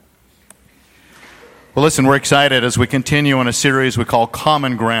Well, listen, we're excited as we continue on a series we call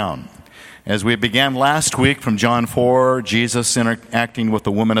Common Ground. As we began last week from John 4, Jesus interacting with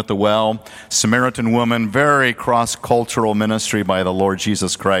the woman at the well, Samaritan woman, very cross-cultural ministry by the Lord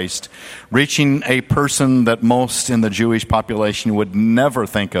Jesus Christ, reaching a person that most in the Jewish population would never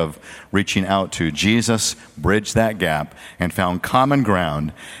think of reaching out to. Jesus bridged that gap and found common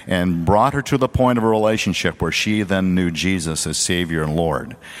ground and brought her to the point of a relationship where she then knew Jesus as Savior and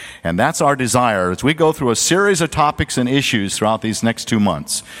Lord. And that's our desire as we go through a series of topics and issues throughout these next 2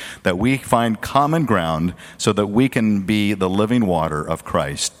 months, that we find common ground so that we can be the living water of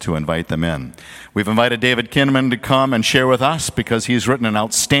Christ to invite them in. We've invited David Kinnaman to come and share with us because he's written an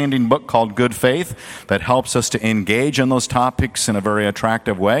outstanding book called Good Faith that helps us to engage in those topics in a very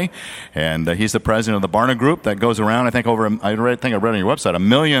attractive way. And he's the president of the Barna Group that goes around, I read on your website, 1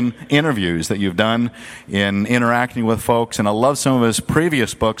 million interviews that you've done in interacting with folks. And I love some of his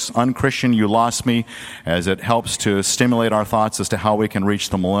previous books, Unchristian, You Lost Me, as it helps to stimulate our thoughts as to how we can reach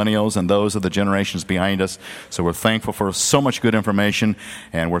the millennials and those of the generations behind us. So we're thankful for so much good information,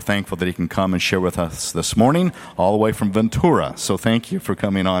 and we're thankful that he can come and share with us this morning, all the way from Ventura. So thank you for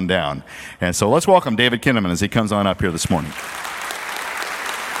coming on down. And so let's welcome David Kinnaman as he comes on up here this morning.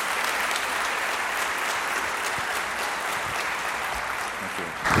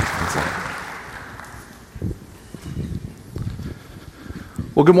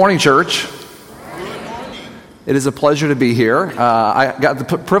 Well, good morning, church. It is a pleasure to be here. I got the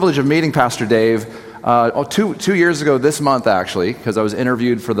privilege of meeting Pastor Dave two years ago this month, actually, because I was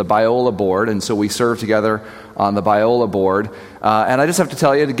interviewed for the Biola board, and so we served together on the Biola board. And I just have to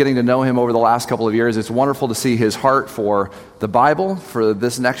tell you, getting to know him over the last couple of years, it's wonderful to see his heart for the Bible, for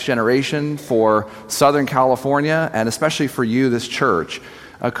this next generation, for Southern California, and especially for you, this church.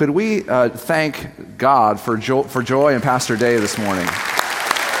 Could we thank God for Joy and Pastor Dave this morning?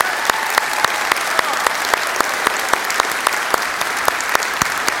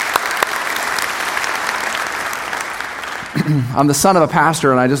 I'm the son of a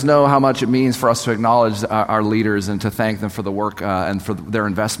pastor, and I just know how much it means for us to acknowledge our leaders and to thank them for the work and for their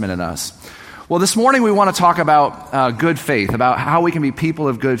investment in us. Well, this morning we want to talk about good faith, about how we can be people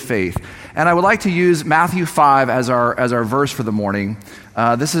of good faith. And I would like to use Matthew 5 as our verse for the morning.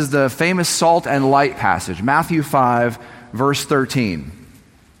 This is the famous salt and light passage, Matthew 5, verse 13.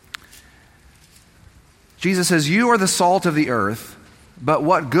 Jesus says, "You are the salt of the earth, but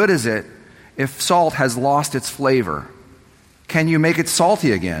what good is it if salt has lost its flavor? Can you make it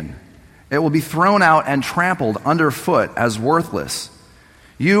salty again? It will be thrown out and trampled underfoot as worthless.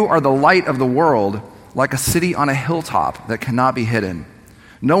 You are the light of the world, like a city on a hilltop that cannot be hidden.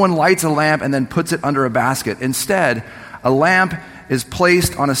 No one lights a lamp and then puts it under a basket. Instead, a lamp is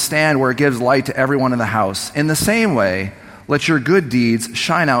placed on a stand where it gives light to everyone in the house. In the same way, let your good deeds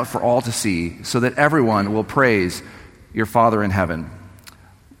shine out for all to see, so that everyone will praise your Father in heaven."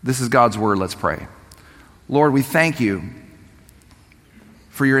 This is God's word. Let's pray. Lord, we thank you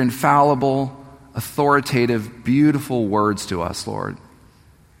for your infallible, authoritative, beautiful words to us, Lord.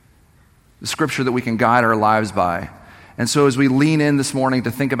 The scripture that we can guide our lives by. And so as we lean in this morning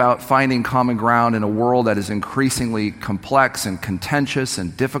to think about finding common ground in a world that is increasingly complex and contentious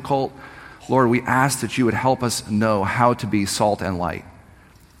and difficult, Lord, we ask that you would help us know how to be salt and light.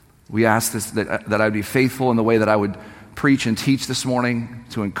 We ask this, that I would be faithful in the way that I would preach and teach this morning,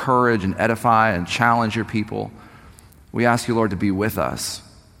 to encourage and edify and challenge your people. We ask you, Lord, to be with us,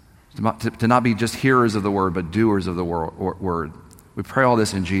 to not be just hearers of the word, but doers of the word. We pray all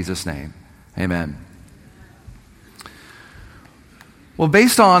this in Jesus' name. Amen. Well,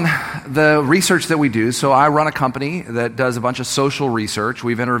 based on the research that we do, so I run a company that does a bunch of social research.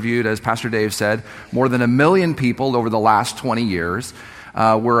 We've interviewed, as Pastor Dave said, more than 1 million people over the last 20 years.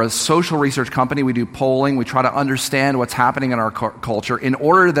 We're a social research company. We do polling. We try to understand what's happening in our culture in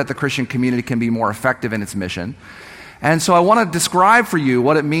order that the Christian community can be more effective in its mission. And so I want to describe for you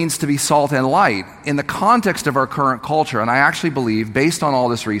what it means to be salt and light in the context of our current culture. And I actually believe, based on all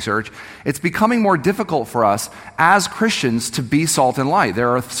this research, it's becoming more difficult for us as Christians to be salt and light.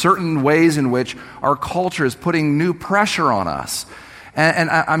 There are certain ways in which our culture is putting new pressure on us. And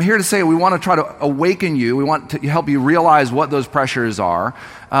I'm here to say we want to try to awaken you. We want to help you realize what those pressures are.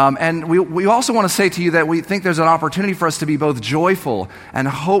 And we also want to say to you that we think there's an opportunity for us to be both joyful and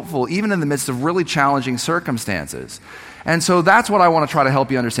hopeful, even in the midst of really challenging circumstances. And so that's what I want to try to help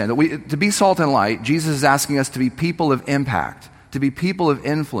you understand. That to be salt and light, Jesus is asking us to be people of impact, to be people of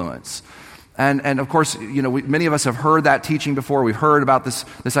influence. And of course, many of us have heard that teaching before. We've heard about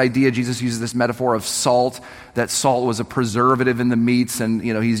this idea. Jesus uses this metaphor of salt, that salt was a preservative in the meats. And,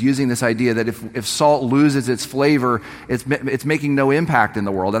 he's using this idea that if salt loses its flavor, it's making no impact in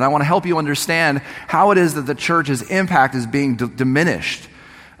the world. And I want to help you understand how it is that the church's impact is being diminished.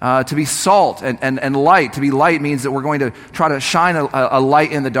 To be salt and light. To be light means that we're going to try to shine a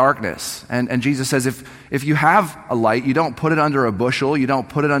light in the darkness. And Jesus says if you have a light, you don't put it under a bushel, you don't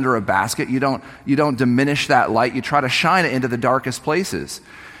put it under a basket, you don't diminish that light, you try to shine it into the darkest places.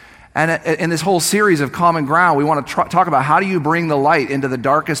 And in this whole series of Common Ground, we want to talk about how do you bring the light into the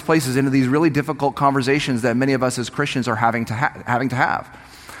darkest places, into these really difficult conversations that many of us as Christians are having to have.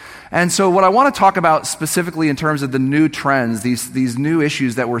 And so what I want to talk about specifically in terms of the new trends, these new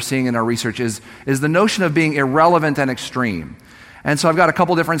issues that we're seeing in our research is the notion of being irrelevant and extreme. And so I've got a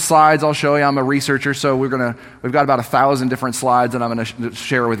couple different slides I'll show you. I'm a researcher, so we've got about 1,000 different slides that I'm going to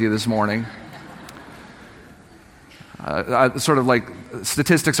share with you this morning. Sort of like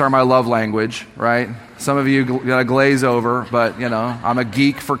statistics are my love language, right? Some of you glaze over, but I'm a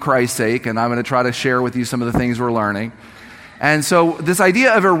geek for Christ's sake, and I'm going to try to share with you some of the things we're learning. And so this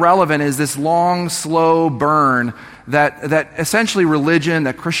idea of irrelevant is this long, slow burn that essentially religion,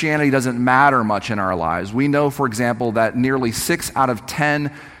 that Christianity doesn't matter much in our lives. We know, for example, that nearly 6 out of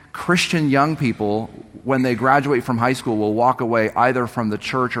 10 Christian young people, when they graduate from high school, will walk away either from the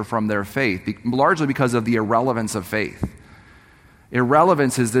church or from their faith, largely because of the irrelevance of faith.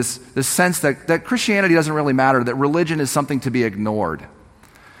 Irrelevance is this sense that Christianity doesn't really matter, that religion is something to be ignored.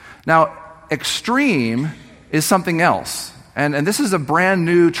 Now, extreme is something else. And this is a brand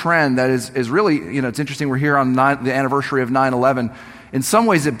new trend that is really, it's interesting, we're here on the anniversary of 9/11. In some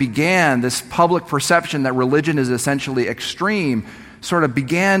ways it began, this public perception that religion is essentially extreme sort of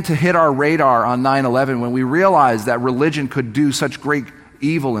began to hit our radar on 9/11 when we realized that religion could do such great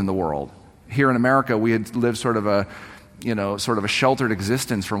evil in the world. Here in America, we had lived sort of a sheltered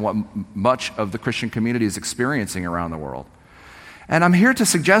existence from what much of the Christian community is experiencing around the world. And I'm here to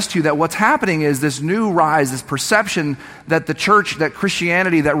suggest to you that what's happening is this new rise, this perception that the church, that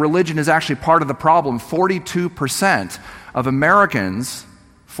Christianity, that religion is actually part of the problem. 42% of Americans,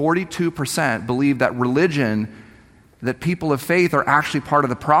 42% believe that religion, that people of faith are actually part of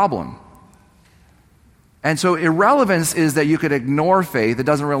the problem. And so irrelevance is that you could ignore faith. It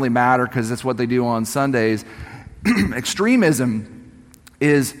doesn't really matter because that's what they do on Sundays. Extremism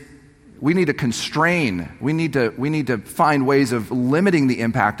is we need to constrain. We need to find ways of limiting the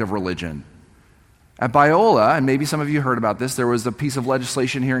impact of religion. At Biola, and maybe some of you heard about this, there was a piece of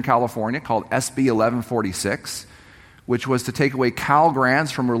legislation here in California called SB 1146, which was to take away Cal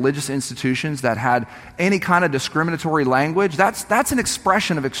grants from religious institutions that had any kind of discriminatory language. That's an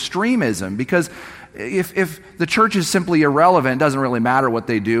expression of extremism, because if the church is simply irrelevant, it doesn't really matter what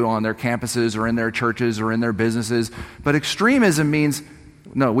they do on their campuses or in their churches or in their businesses. But extremism means,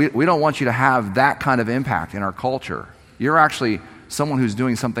 no, we don't want you to have that kind of impact in our culture. You're actually someone who's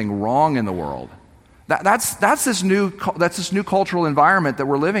doing something wrong in the world. That's this new cultural environment that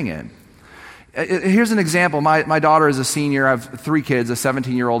we're living in. Here's an example. My daughter is a senior. I have 3 kids, a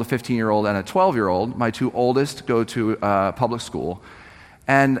 17-year-old, a 15-year-old, and a 12-year-old. My 2 oldest go to public school.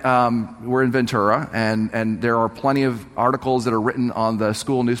 And we're in Ventura, and there are plenty of articles that are written on the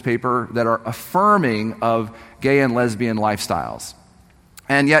school newspaper that are affirming of gay and lesbian lifestyles.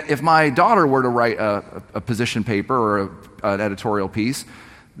 And yet, if my daughter were to write a position paper or an editorial piece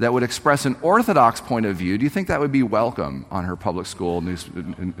that would express an orthodox point of view, do you think that would be welcome on her public school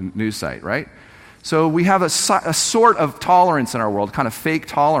news site, right? So we have a sort of tolerance in our world, kind of fake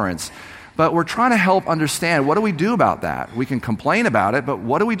tolerance. But we're trying to help understand, what do we do about that? We can complain about it, but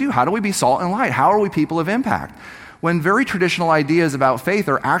what do we do? How do we be salt and light? How are we people of impact? When very traditional ideas about faith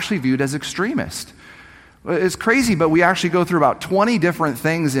are actually viewed as extremist. It's crazy, but we actually go through about 20 different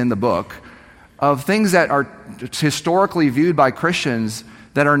things in the book of things that are historically viewed by Christians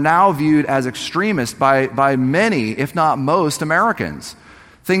that are now viewed as extremist by many, if not most, Americans.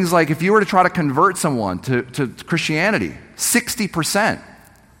 Things like if you were to try to convert someone to Christianity, 60%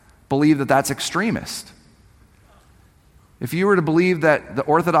 believe that that's extremist. If you were to believe that the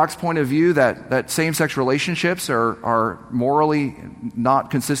orthodox point of view that same-sex relationships are morally not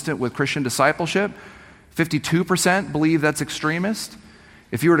consistent with Christian discipleship, 52% believe that's extremist.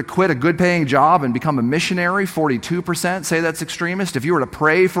 If you were to quit a good-paying job and become a missionary, 42% say that's extremist. If you were to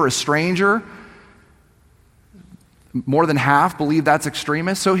pray for a stranger, more than half believe that's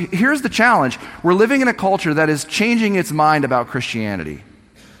extremist. So here's the challenge. We're living in a culture that is changing its mind about Christianity.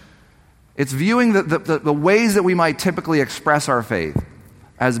 It's viewing the ways that we might typically express our faith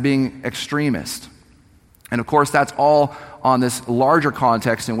as being extremist. And of course, that's all on this larger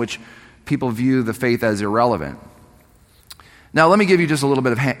context in which people view the faith as irrelevant. Now, let me give you just a little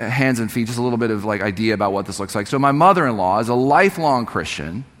bit of hands and feet, just a little bit of idea about what this looks like. So my mother-in-law is a lifelong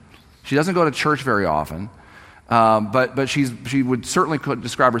Christian. She doesn't go to church very often, but she would certainly could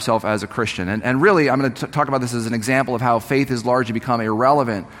describe herself as a Christian. And really, I'm going to talk about this as an example of how faith has largely become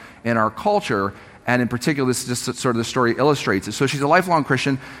irrelevant in our culture. And in particular, this is just sort of the story illustrates it. So she's a lifelong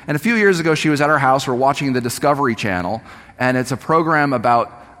Christian. And a few years ago, she was at our house. We're watching the Discovery Channel. And it's a program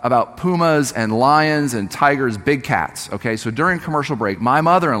about pumas and lions and tigers, big cats. Okay, so during commercial break, my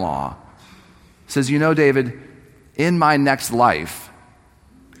mother-in-law says, David, in my next life,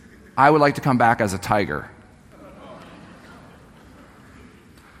 I would like to come back as a tiger.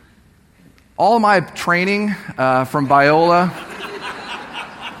 All of my training from Biola,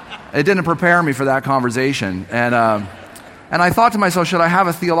 it didn't prepare me for that conversation. And I thought to myself, should I have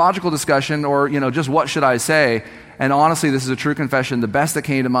a theological discussion or, just what should I say? And honestly, this is a true confession. The best that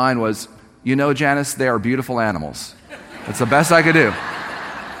came to mind was, Janice, they are beautiful animals. That's the best I could do.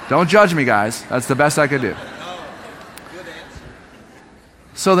 Don't judge me, guys. That's the best I could do.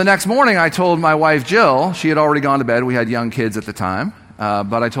 So the next morning, I told my wife, Jill, she had already gone to bed. We had young kids at the time.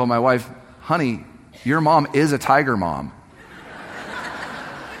 But I told my wife, honey, your mom is a tiger mom.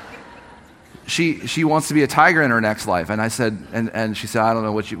 She wants to be a tiger in her next life. And I said, and she said, I don't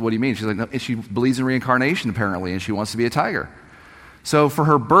know, what do you mean? She's like, no, she believes in reincarnation, apparently, and she wants to be a tiger. So for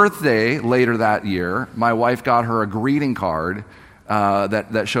her birthday later that year, my wife got her a greeting card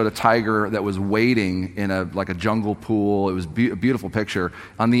that showed a tiger that was wading in a jungle pool. It was a beautiful picture.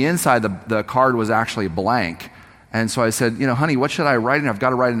 On the inside, the card was actually blank. And so I said, honey, what should I write in? I've got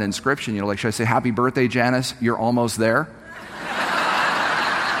to write an inscription. Should I say, happy birthday, Janice, you're almost there?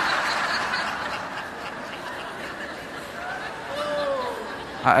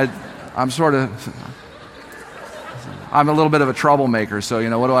 I'm a little bit of a troublemaker, so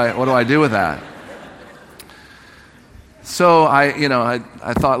what do I do with that? So I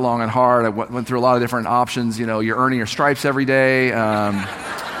thought long and hard. I went through a lot of different options. You're earning your stripes every day.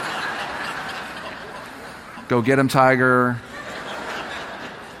 Go get him, tiger.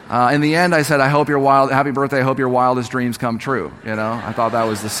 In the end, I said, happy birthday, I hope your wildest dreams come true. I thought that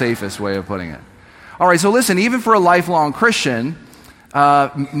was the safest way of putting it. All right, so listen, even for a lifelong Christian,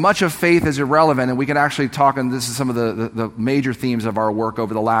 much of faith is irrelevant, and we can actually talk, and this is some of the major themes of our work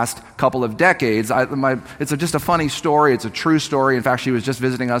over the last couple of decades. It's just a funny story. It's a true story. In fact, she was just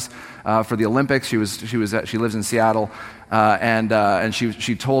visiting us for the Olympics. She lives in Seattle, and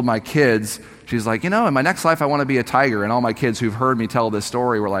she told my kids, she's like, in my next life I want to be a tiger. And all my kids who've heard me tell this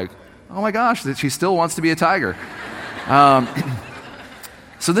story were like, oh my gosh, she still wants to be a tiger.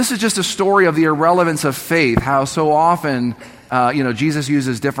 So this is just a story of the irrelevance of faith, how so often Jesus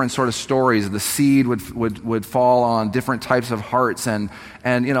uses different sort of stories. The seed would fall on different types of hearts, and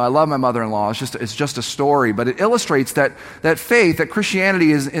I love my mother-in-law. It's just a story, but it illustrates that faith, that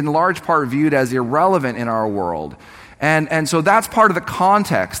Christianity is in large part viewed as irrelevant in our world, and so that's part of the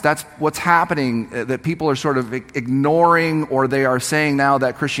context. That's what's happening. That people are sort of ignoring, or they are saying now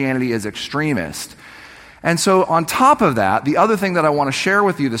that Christianity is extremist. And so on top of that, the other thing that I want to share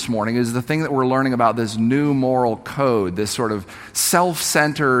with you this morning is the thing that we're learning about this new moral code, this sort of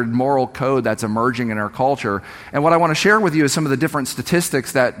self-centered moral code that's emerging in our culture. And what I want to share with you is some of the different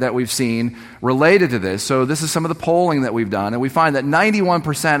statistics that we've seen related to this. So this is some of the polling that we've done, and we find that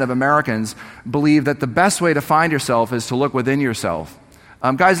 91% of Americans believe that the best way to find yourself is to look within yourself.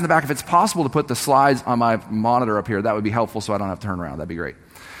 Guys in the back, if it's possible to put the slides on my monitor up here, that would be helpful so I don't have to turn around. That'd be great.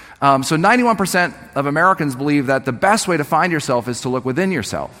 So 91% of Americans believe that the best way to find yourself is to look within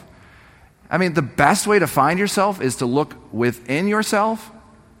yourself. I mean, the best way to find yourself is to look within yourself?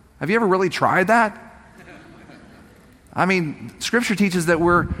 Have you ever really tried that? I mean, Scripture teaches that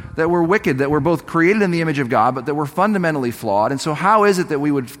we're wicked, that we're both created in the image of God, but that we're fundamentally flawed. And so how is it that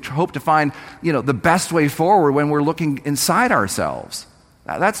we would hope to find, the best way forward when we're looking inside ourselves?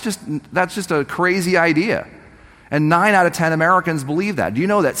 That's just a crazy idea. And 9 out of 10 Americans believe that. Do you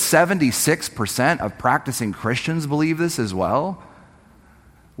know that 76% of practicing Christians believe this as well?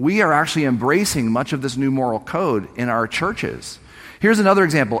 We are actually embracing much of this new moral code in our churches. Here's another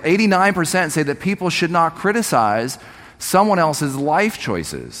example. 89% say that people should not criticize someone else's life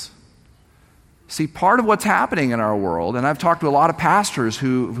choices. See, part of what's happening in our world, and I've talked to a lot of pastors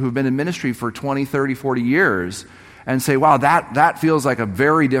who've been in ministry for 20, 30, 40 years, and say, wow, that feels like a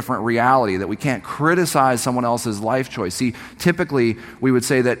very different reality, that we can't criticize someone else's life choice. See, typically we would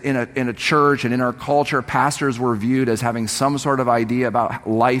say that in a church and in our culture, pastors were viewed as having some sort of idea about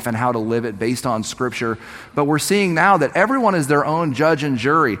life and how to live it based on Scripture. But we're seeing now that everyone is their own judge and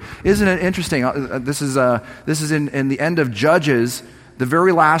jury. Isn't it interesting? This is in the end of Judges. the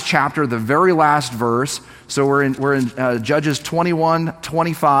very last chapter, the very last verse. So we're in Judges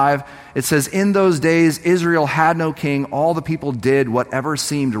 21:25. It says, "In those days Israel had no king. All the people did whatever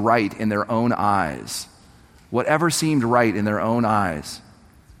seemed right in their own eyes." Whatever seemed right in their own eyes.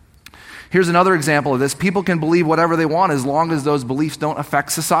 Here's another example of this. People can believe whatever they want as long as those beliefs don't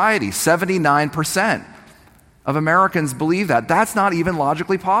affect society. 79% of Americans believe that. That's not even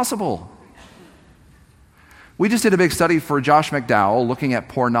logically possible. We just did a big study for Josh McDowell looking at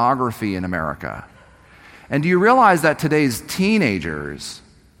pornography in America. And do you realize that today's teenagers,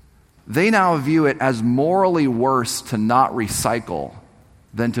 they now view it as morally worse to not recycle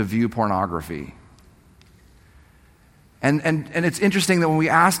than to view pornography? And it's interesting that when we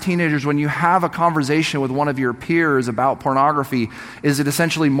ask teenagers, when you have a conversation with one of your peers about pornography, is it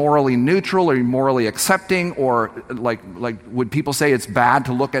essentially morally neutral or morally accepting, or like would people say it's bad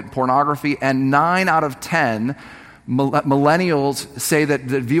to look at pornography? And 9 out of 10 millennials say that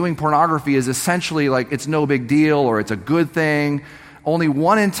viewing pornography is essentially like it's no big deal or it's a good thing. Only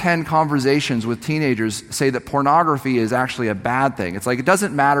 1 in 10 conversations with teenagers say that pornography is actually a bad thing. It's like it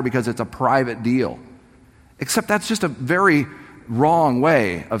doesn't matter because it's a private deal. Except that's just a very wrong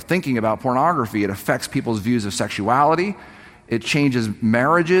way of thinking about pornography. It affects people's views of sexuality. It changes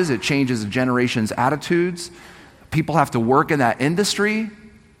marriages. It changes a generation's attitudes. People have to work in that industry.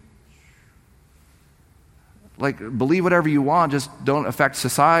 Like, believe whatever you want, just don't affect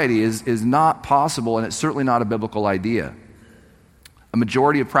society is not possible, and it's certainly not a biblical idea. A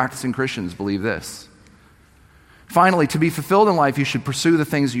majority of practicing Christians believe this. Finally, to be fulfilled in life, you should pursue the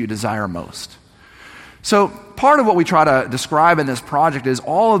things you desire most. So part of what we try to describe in this project is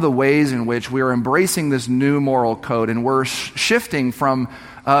all of the ways in which we are embracing this new moral code, and we're shifting from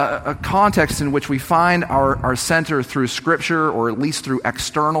a context in which we find our center through Scripture, or at least through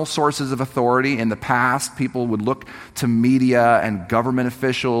external sources of authority. In the past, people would look to media and government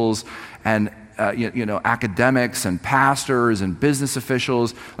officials and academics and pastors and business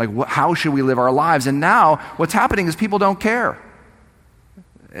officials, like how should we live our lives? And now what's happening is people don't care.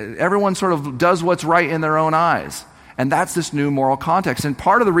 Everyone sort of does what's right in their own eyes. And that's this new moral context. And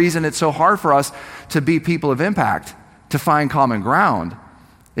part of the reason it's so hard for us to be people of impact, to find common ground,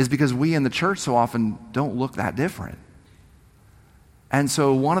 is because we in the church so often don't look that different. And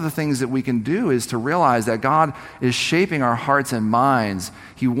so one of the things that we can do is to realize that God is shaping our hearts and minds.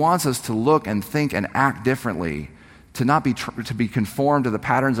 He wants us to look and think and act differently, to not be to be conformed to the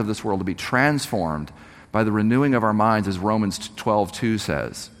patterns of this world, to be transformed by the renewing of our minds, as Romans 12:2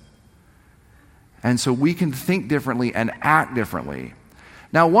 says. And so we can think differently and act differently.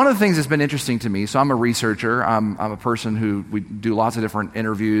 Now, one of the things that's been interesting to me, so I'm a researcher. I'm a person who, we do lots of different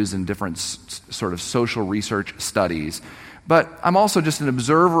interviews and different sort of social research studies. But I'm also just an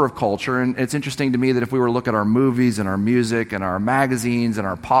observer of culture, and it's interesting to me that if we were to look at our movies and our music and our magazines and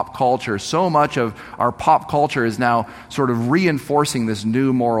our pop culture, so much of our pop culture is now sort of reinforcing this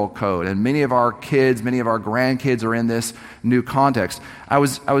new moral code. And many of our kids, many of our grandkids are in this new context. I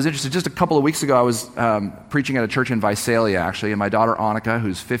was interested, just a couple of weeks ago, I was preaching at a church in Visalia, actually, and my daughter Annika,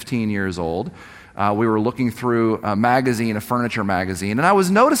 who's 15 years old, we were looking through a magazine, a furniture magazine, and I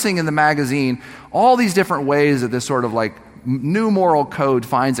was noticing in the magazine all these different ways that this sort of like new moral code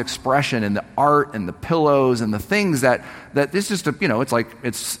finds expression in the art and the pillows and the things that it's just, it's like,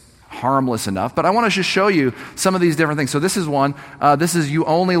 it's harmless enough. But I want to just show you some of these different things. So this is one. This is "You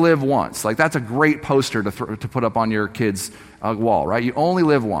Only Live Once." Like, that's a great poster to put up on your kid's wall, right? You only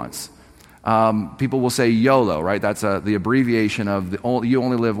live once. People will say YOLO, right? That's the abbreviation of you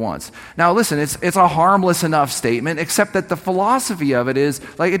only live once. Now listen, it's a harmless enough statement, except that the philosophy of it is,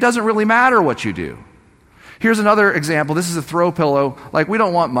 like, it doesn't really matter what you do. Here's another example. This is a throw pillow. Like, we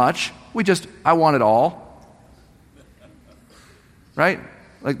don't want much. I want it all. Right?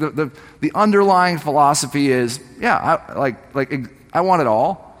 Like, the underlying philosophy is, I want it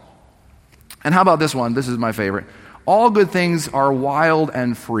all. And how about this one? This is my favorite. All good things are wild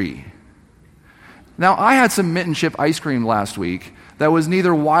and free. Now, I had some mint and chip ice cream last week that was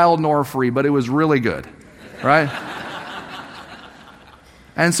neither wild nor free, but it was really good, right?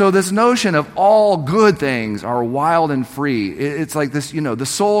 And so this notion of all good things are wild and free, it's like this, the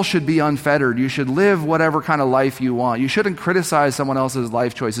soul should be unfettered. You should live whatever kind of life you want. You shouldn't criticize someone else's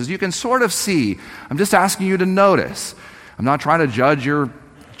life choices. You can sort of see, I'm just asking you to notice. I'm not trying to judge your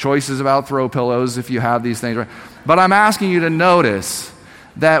choices about throw pillows if you have these things, right? But I'm asking you to notice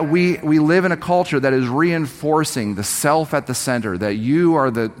that we live in a culture that is reinforcing the self at the center, that you are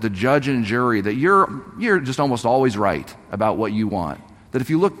the judge and jury, that you're just almost always right about what you want. That if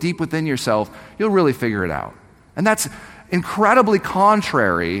you look deep within yourself, you'll really figure it out. And that's incredibly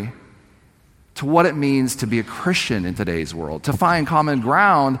contrary to what it means to be a Christian in today's world. To find common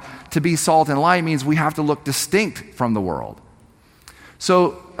ground, to be salt and light, means we have to look distinct from the world.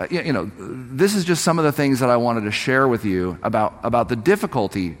 So, this is just some of the things that I wanted to share with you about the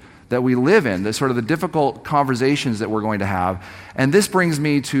difficulty that we live in, the sort of the difficult conversations that we're going to have. And this brings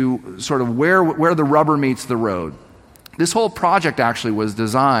me to sort of where the rubber meets the road. This whole project actually was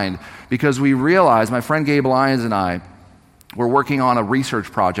designed because we realized, my friend Gabe Lyons and I were working on a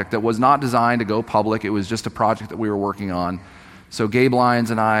research project that was not designed to go public. It was just a project that we were working on. So Gabe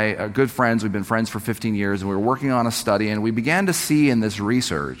Lyons and I are good friends. We've been friends for 15 years, and we were working on a study, and we began to see in this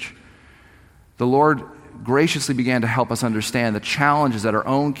research, the Lord graciously began to help us understand the challenges that our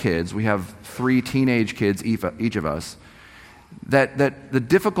own kids, we have 3 teenage kids, each of us, that the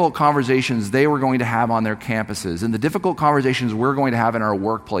difficult conversations they were going to have on their campuses, and the difficult conversations we're going to have in our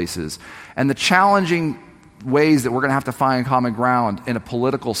workplaces, and the challenging ways that we're going to have to find common ground in a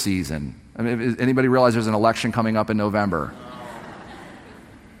political season. I mean, anybody realize there's an election coming up in November?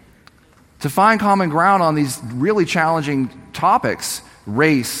 To find common ground on these really challenging topics,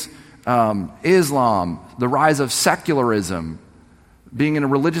 race, Islam, the rise of secularism, being in a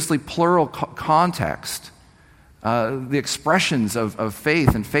religiously plural context, the expressions of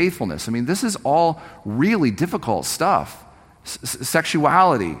faith and faithfulness. I mean, this is all really difficult stuff.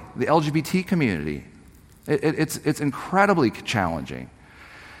 Sexuality, the LGBT community. It's incredibly challenging.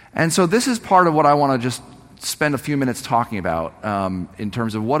 And so this is part of what I want to just spend a few minutes talking about in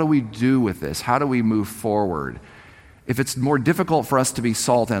terms of what do we do with this? How do we move forward? If it's more difficult for us to be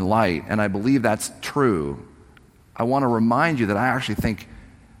salt and light, and I believe that's true, I want to remind you that I actually think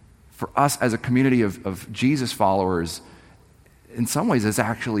for us as a community of Jesus followers, in some ways it's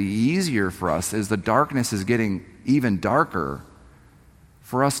actually easier for us as the darkness is getting even darker,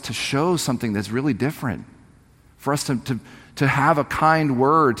 for us to show something that's really different, for us to have a kind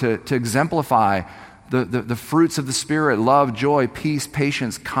word, to exemplify the fruits of the Spirit, love, joy, peace,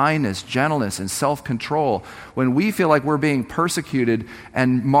 patience, kindness, gentleness, and self-control. When we feel like we're being persecuted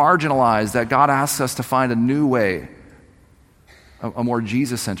and marginalized, that God asks us to find a new way, a more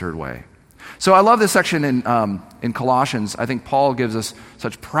Jesus-centered way. So I love this section in Colossians. I think Paul gives us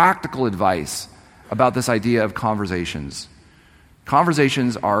such practical advice about this idea of conversations.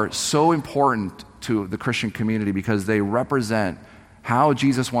 Conversations are so important to the Christian community because they represent how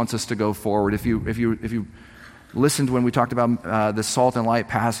Jesus wants us to go forward. If you listened when we talked about the salt and light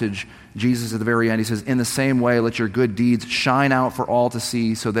passage, Jesus at the very end, he says, "In the same way, let your good deeds shine out for all to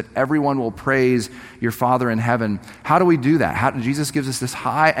see so that everyone will praise your Father in heaven." How do we do that? Jesus gives us this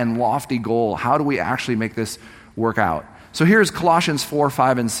high and lofty goal. How do we actually make this work out? So here's Colossians 4,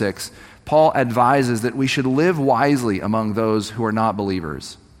 5, and 6. Paul advises that we should live wisely among those who are not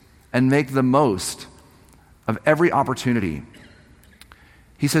believers and make the most of every opportunity.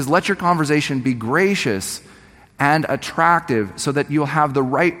 He says, let your conversation be gracious and attractive so that you'll have the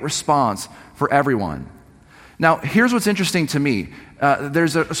right response for everyone. Now, here's what's interesting to me.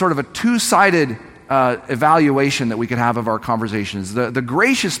 There's a sort of a two-sided evaluation that we could have of our conversations. The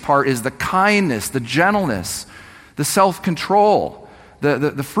gracious part is the kindness, the gentleness, the self-control,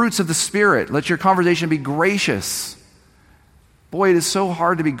 the fruits of the Spirit. Let your conversation be gracious. Boy, it is so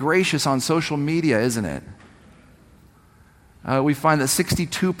hard to be gracious on social media, isn't it? We find that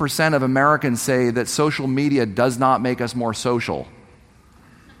 62% of Americans say that social media does not make us more social.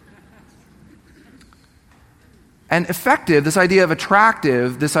 And effective, this idea of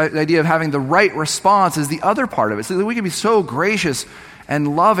attractive, this idea of having the right response is the other part of it. So that we can be so gracious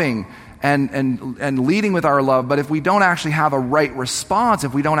and loving and leading with our love, but if we don't actually have a right response,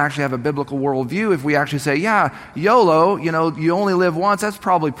 if we don't actually have a biblical worldview, if we actually say, yeah, YOLO, you only live once, that's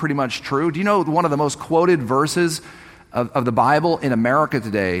probably pretty much true. Do you know one of the most quoted verses of the Bible in America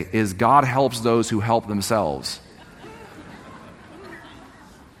today is God helps those who help themselves?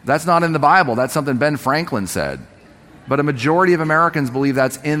 That's not in the Bible. That's something Ben Franklin said. But a majority of Americans believe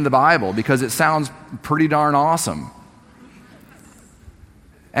that's in the Bible because it sounds pretty darn awesome.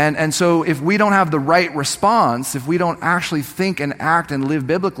 And so if we don't have the right response, if we don't actually think and act and live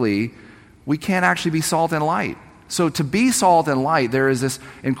biblically, we can't actually be salt and light. So to be salt and light, there is this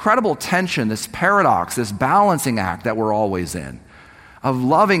incredible tension, this paradox, this balancing act that we're always in, of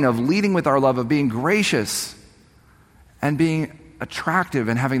loving, of leading with our love, of being gracious and being attractive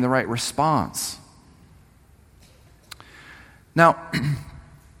and having the right response. Now,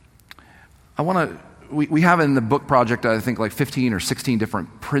 we have in the book project, I think, like 15 or 16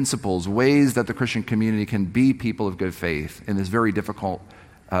 different principles, ways that the Christian community can be people of good faith in this very difficult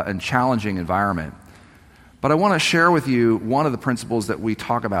and challenging environment. But I want to share with you one of the principles that we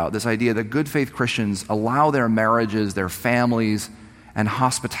talk about, this idea that good faith Christians allow their marriages, their families, and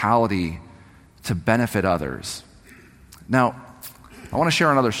hospitality to benefit others. Now, I want to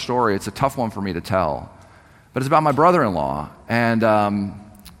share another story. It's a tough one for me to tell, but it's about my brother-in-law. And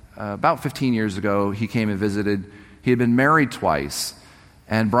about 15 years ago, he came and visited. He had been married twice,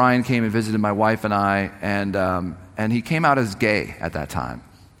 and Brian came and visited my wife and I, and he came out as gay at that time.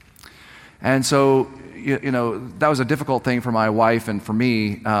 And so, that was a difficult thing for my wife and for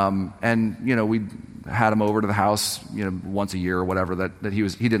me. We had him over to the house, once a year or whatever. That he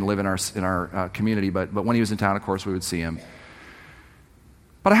didn't live in our community, but when he was in town, of course, we would see him.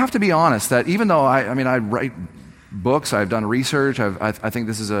 But I have to be honest that even though I write books, I've done research, I think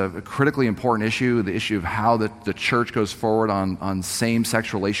this is a critically important issue, the issue of how the church goes forward on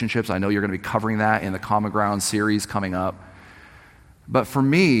same-sex relationships. I know you're going to be covering that in the Common Ground series coming up. But for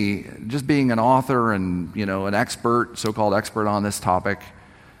me, just being an author and an expert, so-called expert on this topic,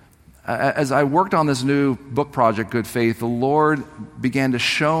 as I worked on this new book project, Good Faith, the Lord began to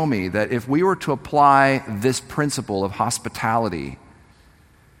show me that if we were to apply this principle of hospitality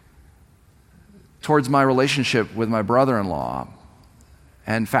towards my relationship with my brother-in-law,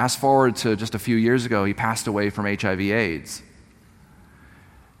 and fast forward to just a few years ago, he passed away from HIV/AIDS.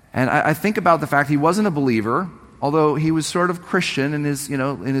 And I think about the fact he wasn't a believer, although he was sort of Christian in his,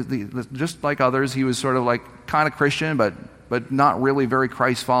 just like others, he was sort of like kind of Christian, but not really very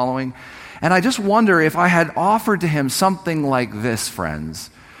Christ-following. And I just wonder if I had offered to him something like this, friends.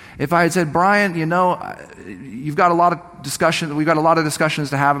 If I had said, Brian, you've got a lot of discussion, we've got a lot of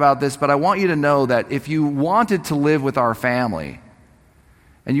discussions to have about this, but I want you to know that if you wanted to live with our family,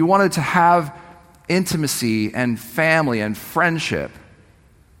 and you wanted to have intimacy and family and friendship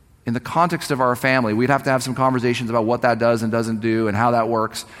in the context of our family, we'd have to have some conversations about what that does and doesn't do and how that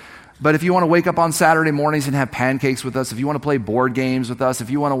works. But if you want to wake up on Saturday mornings and have pancakes with us, if you want to play board games with us,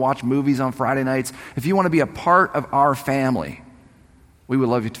 if you want to watch movies on Friday nights, if you want to be a part of our family, we would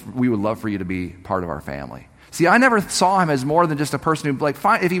love for you to be part of our family. See, I never saw him as more than just a person who,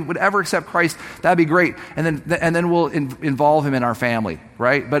 fine, if he would ever accept Christ, that'd be great, and then we'll involve him in our family,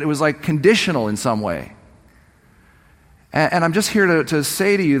 right? But it was like conditional in some way. And I'm just here to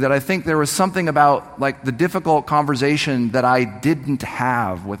say to you that I think there was something about the difficult conversation that I didn't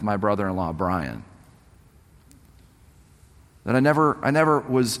have with my brother-in-law, Brian. That I never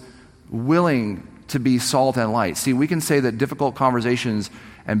was willing to be salt and light. See, we can say that difficult conversations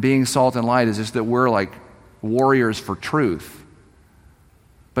and being salt and light is just that we're like warriors for truth.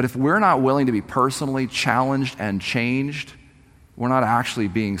 But if we're not willing to be personally challenged and changed, we're not actually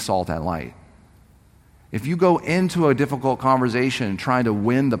being salt and light. If you go into a difficult conversation trying to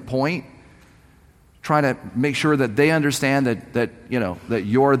win the point, trying to make sure that they understand that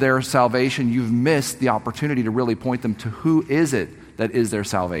you're their salvation, you've missed the opportunity to really point them to who is it that is their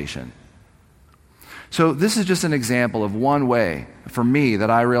salvation. So this is just an example of one way for me that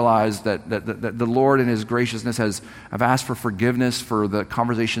I realized that the Lord in his graciousness I've asked for forgiveness for the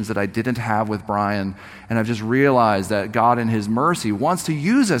conversations that I didn't have with Brian, and I've just realized that God in his mercy wants to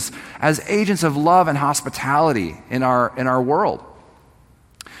use us as agents of love and hospitality in our world.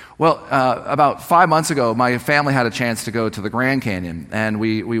 Well, about 5 months ago, my family had a chance to go to the Grand Canyon, and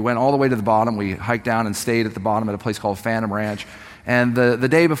we went all the way to the bottom. We hiked down and stayed at the bottom at a place called Phantom Ranch. And the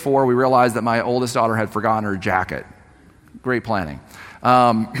day before, we realized that my oldest daughter had forgotten her jacket. Great planning.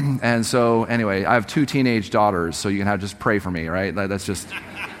 And so, anyway, I have 2 teenage daughters, so you can just pray for me, right? That's just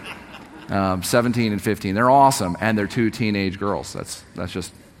 17 and 15. They're awesome, and they're 2 teenage girls. That's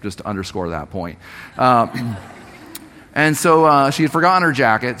just to underscore that point. And so she had forgotten her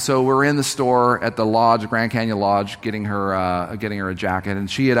jacket, so we're in the store at the lodge, Grand Canyon Lodge, getting her a jacket, and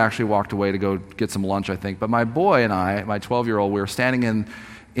she had actually walked away to go get some lunch, I think. But my boy and I, my 12-year-old, we were standing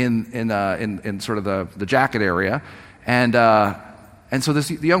in sort of the jacket area, and so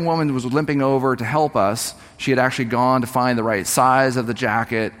the young woman was limping over to help us. She had actually gone to find the right size of the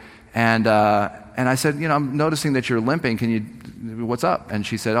jacket, and I said, I'm noticing that you're limping. What's up? And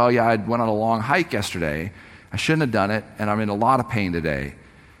she said, oh yeah, I went on a long hike yesterday. I shouldn't have done it, and I'm in a lot of pain today.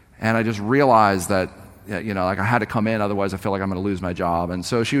 And I just realized that, I had to come in, otherwise I feel like I'm going to lose my job. And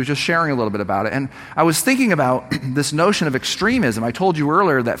so she was just sharing a little bit about it. And I was thinking about this notion of extremism. I told you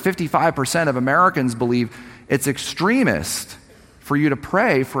earlier that 55% of Americans believe it's extremist for you to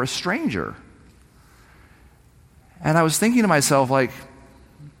pray for a stranger. And I was thinking to myself,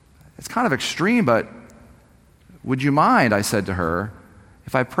 it's kind of extreme, but would you mind, I said to her,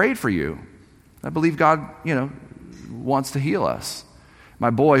 if I prayed for you? I believe God, wants to heal us.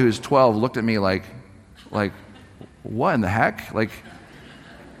 My boy, who's 12, looked at me like, what in the heck?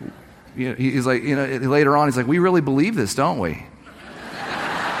 He's like, later on, he's like, we really believe this, don't we?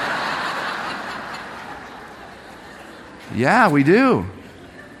 Yeah, we do.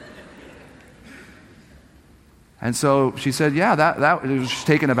 And so she said, yeah, that was just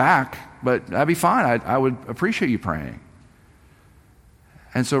taken aback, but that'd be fine. I would appreciate you praying.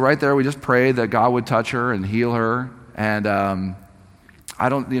 And so right there, we just prayed that God would touch her and heal her. And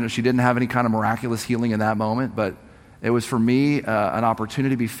she didn't have any kind of miraculous healing in that moment, but it was for me an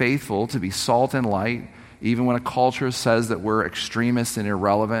opportunity to be faithful, to be salt and light, even when a culture says that we're extremists and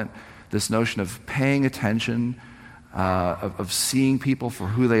irrelevant. This notion of paying attention, of seeing people for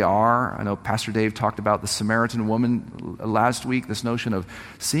who they are. I know Pastor Dave talked about the Samaritan woman last week, this notion of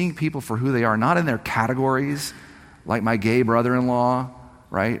seeing people for who they are, not in their categories, like my gay brother-in-law,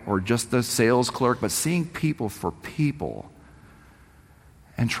 right, or just the sales clerk, but seeing people for people.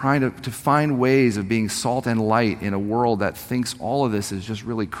 And trying to find ways of being salt and light in a world that thinks all of this is just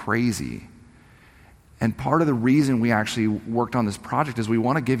really crazy. And part of the reason we actually worked on this project is we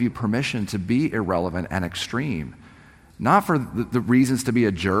want to give you permission to be irrelevant and extreme. Not for the reasons to be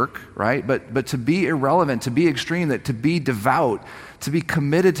a jerk, right? But to be irrelevant, to be extreme, that to be devout, to be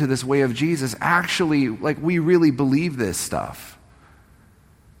committed to this way of Jesus, actually, like we really believe this stuff.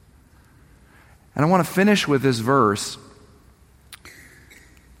 And I want to finish with this verse.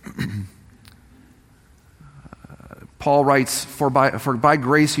 Paul writes, for by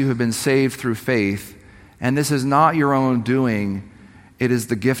grace you have been saved through faith, and this is not your own doing, it is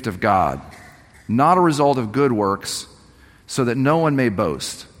the gift of God, not a result of good works, so that no one may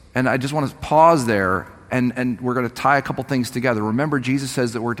boast. And I just want to pause there, and we're going to tie a couple things together. Remember, Jesus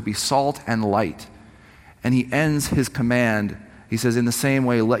says that we're to be salt and light, and he ends his command. He says, in the same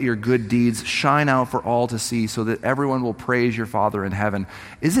way, let your good deeds shine out for all to see so that everyone will praise your Father in heaven.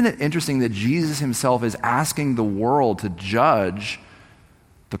 Isn't it interesting that Jesus himself is asking the world to judge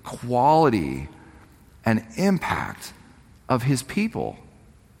the quality and impact of his people?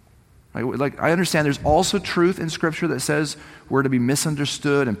 Like, I understand there's also truth in Scripture that says we're to be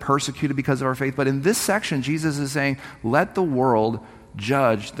misunderstood and persecuted because of our faith. But in this section, Jesus is saying, let the world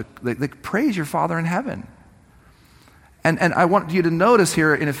judge, praise your Father in heaven. And I want you to notice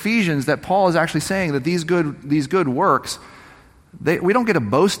here in Ephesians that Paul is actually saying that these good works, we don't get to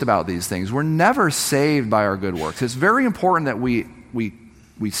boast about these things. We're never saved by our good works. It's very important that we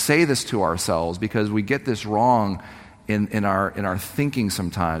say this to ourselves, because we get this wrong in our thinking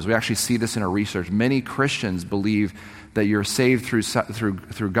sometimes. We actually see this in our research. Many Christians believe that you're saved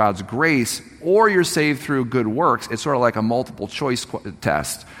through God's grace, or you're saved through good works. It's sort of like a multiple choice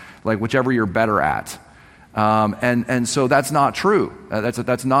test, like whichever you're better at. And so that's not true.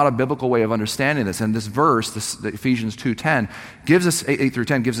 That's not a biblical way of understanding this. And this verse, Ephesians 2:10, gives us 8 through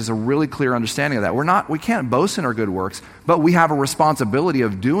 10 gives us a really clear understanding of that. We can't boast in our good works, but we have a responsibility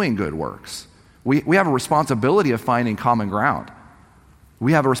of doing good works. We have a responsibility of finding common ground.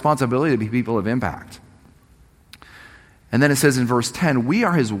 We have a responsibility to be people of impact. And then it says in verse 10, we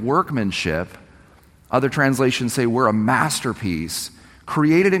are his workmanship. Other translations say we're a masterpiece,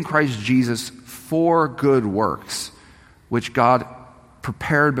 created in Christ Jesus for good works, which God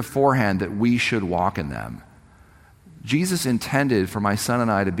prepared beforehand that we should walk in them. Jesus intended for my son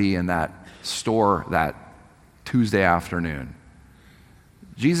and I to be in that store that Tuesday afternoon.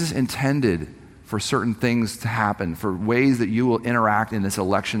 Jesus intended for certain things to happen, for ways that you will interact in this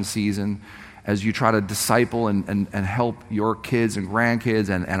election season as you try to disciple and help your kids and grandkids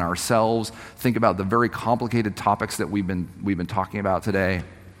and ourselves think about the very complicated topics that we've been talking about today.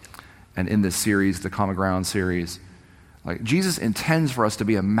 And in this series, the Common Ground series, like Jesus intends for us to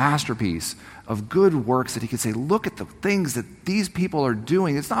be a masterpiece of good works that he could say, look at the things that these people are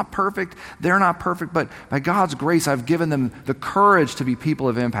doing. It's not perfect. They're not perfect. But by God's grace, I've given them the courage to be people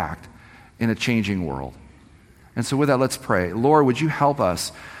of impact in a changing world. And so with that, let's pray. Lord, would you help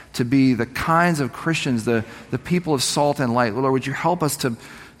us to be the kinds of Christians, the people of salt and light? Lord, would you help us to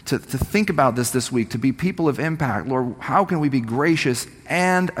think about this week, to be people of impact? Lord, how can we be gracious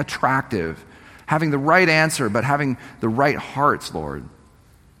and attractive, having the right answer, but having the right hearts, Lord?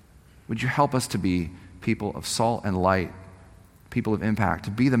 Would you help us to be people of salt and light, people of impact,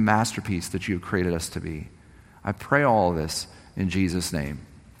 to be the masterpiece that you have created us to be? I pray all of this in Jesus' name.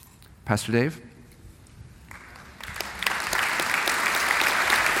 Pastor Dave?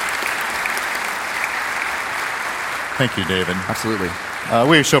 Thank you, David. Absolutely.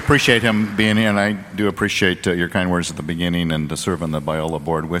 We so appreciate him being here, and I do appreciate your kind words at the beginning and to serve on the Biola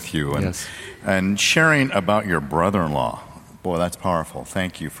board with you. And, yes. And sharing about your brother-in-law. Boy, that's powerful.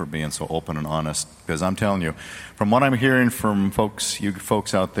 Thank you for being so open and honest, because I'm telling you, from what I'm hearing from you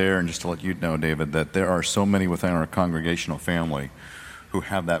folks out there, and just to let you know, David, that there are so many within our congregational family who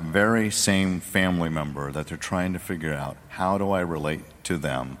have that very same family member that they're trying to figure out, how do I relate to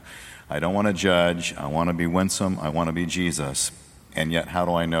them? I don't want to judge. I want to be winsome. I want to be Jesus. And yet, how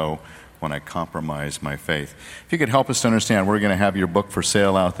do I know when I compromise my faith. If you could help us to understand, we're going to have your book for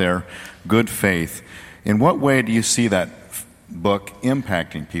sale out there, Good Faith. In what way do you see that book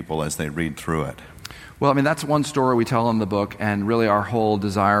impacting people as they read through it? Well, I mean, that's one story we tell in the book, and really our whole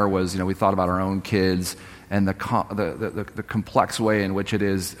desire was, we thought about our own kids and the complex way in which it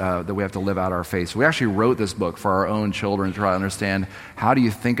is that we have to live out our faith. So we actually wrote this book for our own children to try to understand how do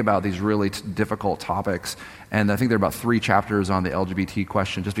you think about these really difficult topics. And I think there are about 3 chapters on the LGBT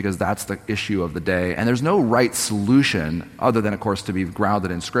question, just because that's the issue of the day. And there's no right solution other than, of course, to be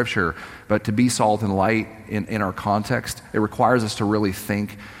grounded in Scripture, but to be salt and light in our context. It requires us to really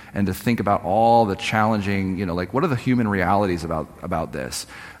think and to think about all the challenging, what are the human realities about this?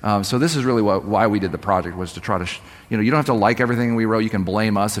 So this is really why we did the project, was to try to, you don't have to like everything we wrote. You can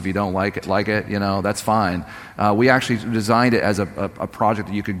blame us if you don't like it, that's fine. We actually designed it as a project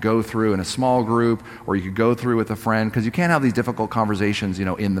that you could go through in a small group, or you could go through with a friend, because you can't have these difficult conversations,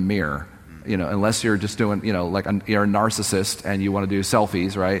 in the mirror, unless you're just doing, you're a narcissist and you want to do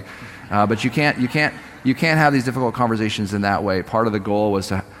selfies, right? But you can't have these difficult conversations in that way. Part of the goal was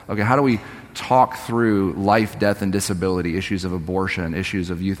to, how do we talk through life, death, and disability, issues of abortion, issues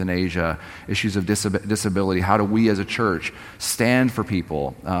of euthanasia, issues of disability? How do we as a church stand for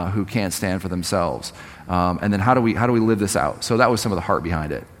people who can't stand for themselves? And then how do we live this out? So that was some of the heart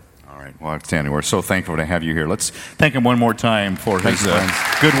behind it. All right. Well, outstanding. We're so thankful to have you here. Let's thank him one more time for his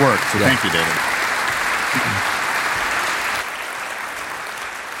good work. So thank you, David.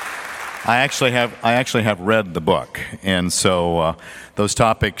 I actually have read the book, and so those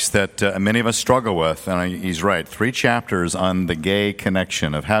topics that many of us struggle with, and he's right, 3 chapters on the gay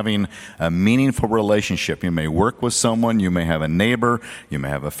connection of having a meaningful relationship. You may work with someone, you may have a neighbor, you may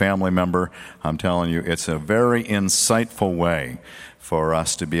have a family member. I'm telling you, it's a very insightful way for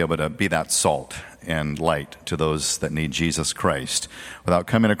us to be able to be that salt and light to those that need Jesus Christ, without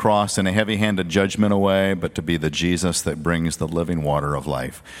coming across in a heavy-handed judgmental way, but to be the Jesus that brings the living water of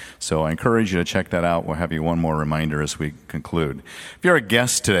life. So I encourage you to check that out. We'll have you one more reminder as we conclude. If you're a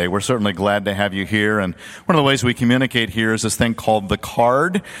guest today, we're certainly glad to have you here, and one of the ways we communicate here is this thing called the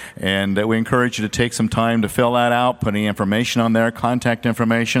card, and we encourage you to take some time to fill that out, put any information on there, contact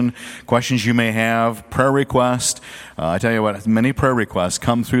information, questions you may have, prayer requests. I tell you what, many prayer requests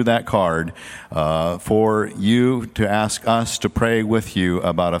come through that card for you to ask us to pray with you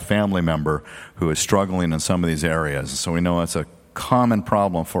about a family member who is struggling in some of these areas. So we know it's a common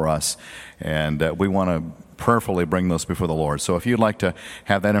problem for us, and we want to prayerfully bring those before the Lord. So if you'd like to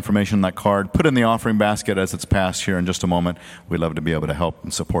have that information on that card, put it in the offering basket as it's passed here in just a moment. We'd love to be able to help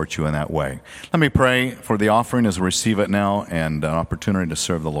and support you in that way. Let me pray for the offering as we receive it now, and an opportunity to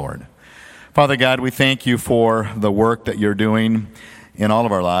serve the Lord. Father God, we thank you for the work that you're doing in all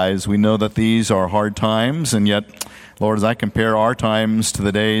of our lives. We know that these are hard times, and yet, Lord, as I compare our times to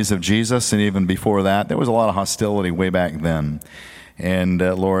the days of Jesus and even before that, there was a lot of hostility way back then. And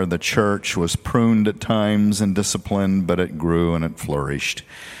Lord, the church was pruned at times and disciplined, but it grew and it flourished.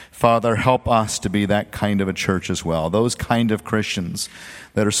 Father, help us to be that kind of a church as well, those kind of Christians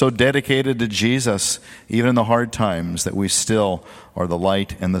that are so dedicated to Jesus, even in the hard times, that we still are the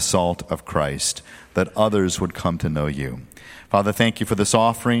light and the salt of Christ, that others would come to know you. Father, thank you for this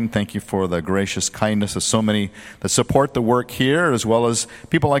offering. Thank you for the gracious kindness of so many that support the work here, as well as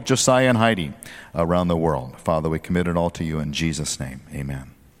people like Josiah and Heidi around the world. Father, we commit it all to you in Jesus' name.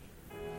 Amen.